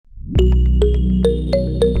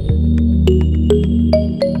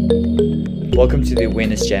Welcome to the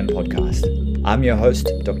Awareness Jam podcast. I'm your host,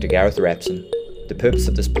 Dr. Gareth Rapson. The purpose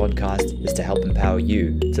of this podcast is to help empower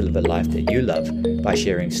you to live a life that you love by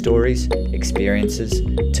sharing stories, experiences,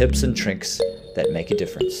 tips and tricks that make a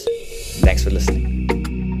difference. Thanks for listening.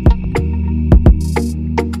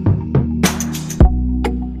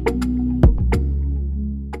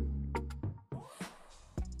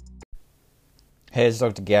 Hey, it's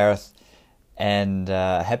Dr. Gareth, and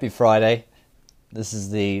happy Friday. This is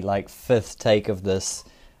the fifth take of this.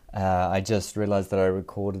 I just realized that I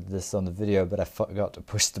recorded this on the video, but I forgot to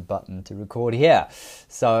push the button to record here.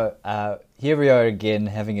 So here we are again,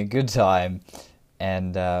 having a good time.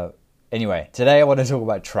 And anyway, today I want to talk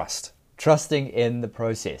about trust. Trusting in the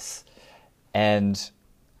process. And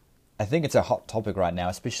I think it's a hot topic right now,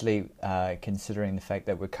 especially considering the fact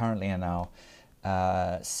that we're currently in our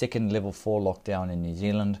second level 4 lockdown in New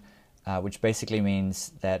Zealand, which basically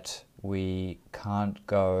means that we can't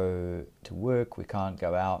go to work, we can't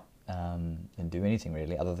go out and do anything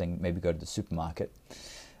really, other than maybe go to the supermarket,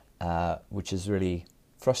 which is really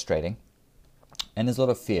frustrating. And there's a lot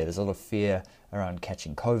of fear. There's a lot of fear around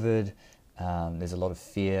catching COVID. There's a lot of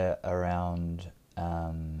fear around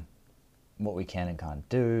what we can and can't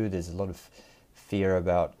do. There's a lot of fear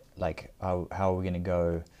about how are we going to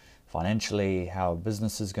go financially, how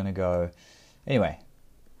business is going to go. Anyway,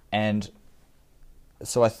 and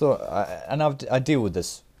so I thought, I deal with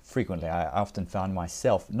this frequently. I often found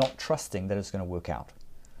myself not trusting that it's going to work out.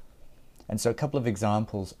 And so a couple of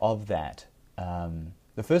examples of that.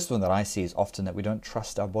 The first one that I see is often that we don't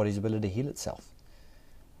trust our body's ability to heal itself.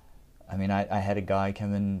 I mean, I had a guy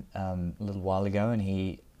come in a little while ago, and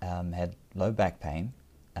he had low back pain.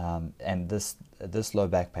 And this low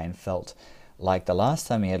back pain felt like the last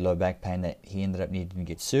time he had low back pain that he ended up needing to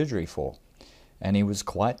get surgery for. And he was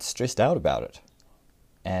quite stressed out about it.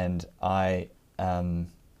 And I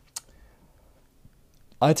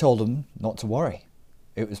told him not to worry.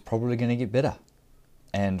 It was probably going to get better.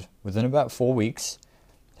 And within about 4 weeks,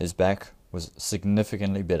 his back was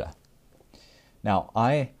significantly better. Now,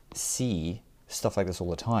 I see stuff like this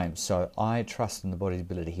all the time, so I trust in the body's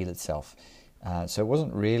ability to heal itself. So it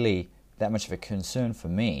wasn't really that much of a concern for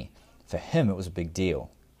me. For him, it was a big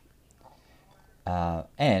deal.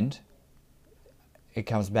 And it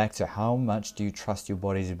comes back to how much do you trust your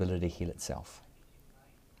body's ability to heal itself?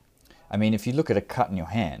 I mean, if you look at a cut in your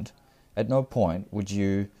hand, at no point would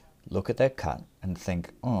you look at that cut and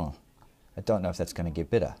think, oh, I don't know if that's going to get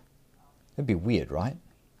better. It'd be weird, right?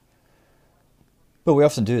 But we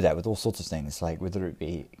often do that with all sorts of things, like whether it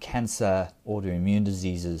be cancer, autoimmune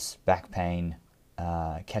diseases, back pain,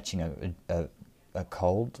 catching a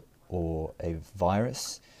cold or a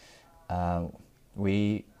virus.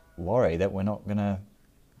 We worry that we're not going to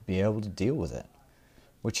be able to deal with it,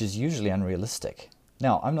 which is usually unrealistic.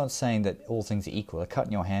 Now, I'm not saying that all things are equal. A cut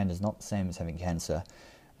in your hand is not the same as having cancer,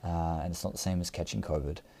 and it's not the same as catching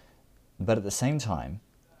COVID. But at the same time,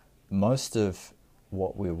 most of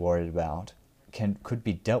what we're worried about could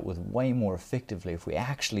be dealt with way more effectively if we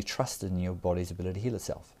actually trusted in your body's ability to heal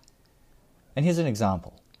itself. And here's an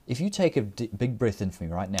example. If you take a big breath in for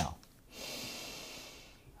me right now,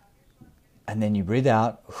 and then you breathe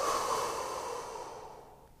out,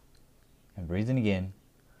 and breathe in again.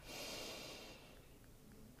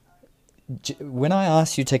 When I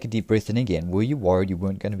asked you to take a deep breath in again, were you worried you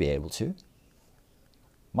weren't going to be able to?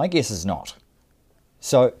 My guess is not.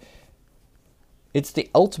 So it's the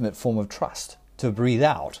ultimate form of trust to breathe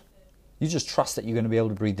out. You just trust that you're going to be able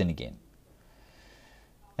to breathe in again.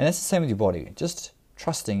 And that's the same with your body. Just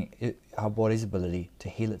trusting our body's ability to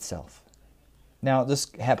heal itself. Now,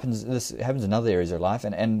 this happens in other areas of life,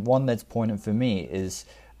 and one that's poignant for me is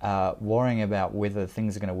worrying about whether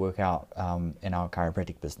things are going to work out in our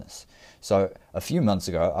chiropractic business. So a few months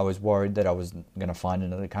ago, I was worried that I was going to find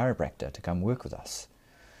another chiropractor to come work with us.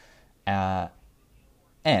 And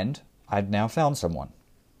I'd now found someone.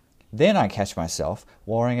 Then I catch myself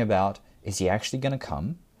worrying about, is he actually going to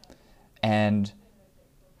come? And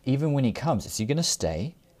even when he comes, is he going to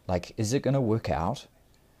stay? Is it going to work out?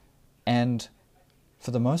 And for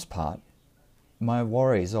the most part, my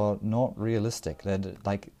worries are not realistic.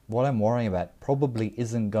 What I'm worrying about probably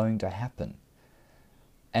isn't going to happen.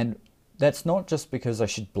 And that's not just because I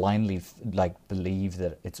should blindly believe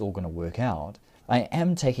that it's all going to work out. I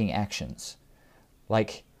am taking actions.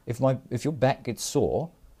 If your back gets sore,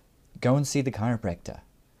 go and see the chiropractor.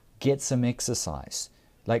 Get some exercise.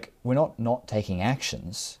 We're not taking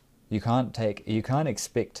actions. You can't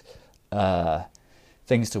expect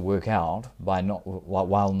things to work out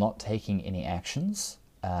while not taking any actions.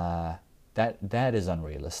 That is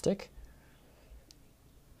unrealistic.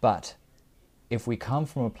 But if we come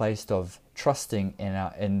from a place of trusting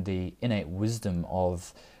in the innate wisdom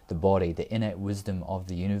of the body, the innate wisdom of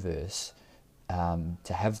the universe,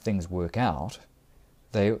 to have things work out,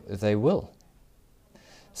 they will.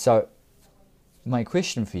 So my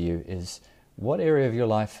question for you is, what area of your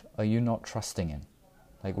life are you not trusting in?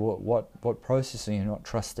 Like what process are you not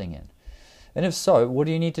trusting in? And if so, what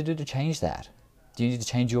do you need to do to change that? Do you need to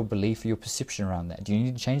change your belief, your perception around that? Do you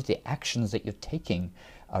need to change the actions that you're taking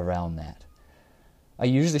around that? I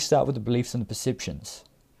usually start with the beliefs and the perceptions,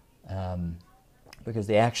 because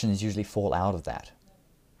the actions usually fall out of that.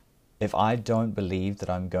 If I don't believe that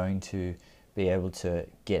I'm going to be able to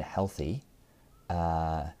get healthy,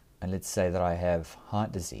 and let's say that I have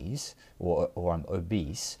heart disease or I'm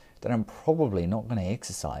obese, then I'm probably not going to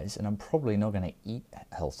exercise and I'm probably not going to eat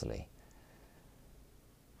healthily.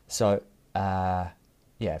 So,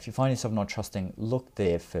 if you find yourself not trusting, look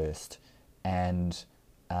there first and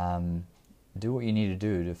do what you need to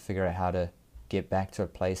do to figure out how to get back to a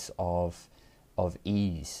place of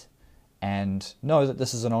ease. And know that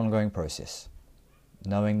this is an ongoing process.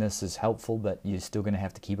 Knowing this is helpful, but you're still going to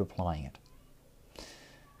have to keep applying it.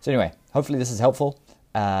 So anyway, hopefully this is helpful.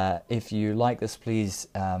 If you like this, please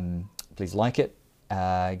like it,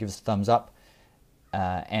 give us a thumbs up,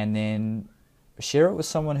 and then share it with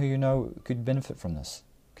someone who you know could benefit from this,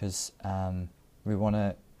 because we want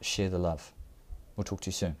to share the love. We'll talk to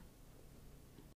you soon.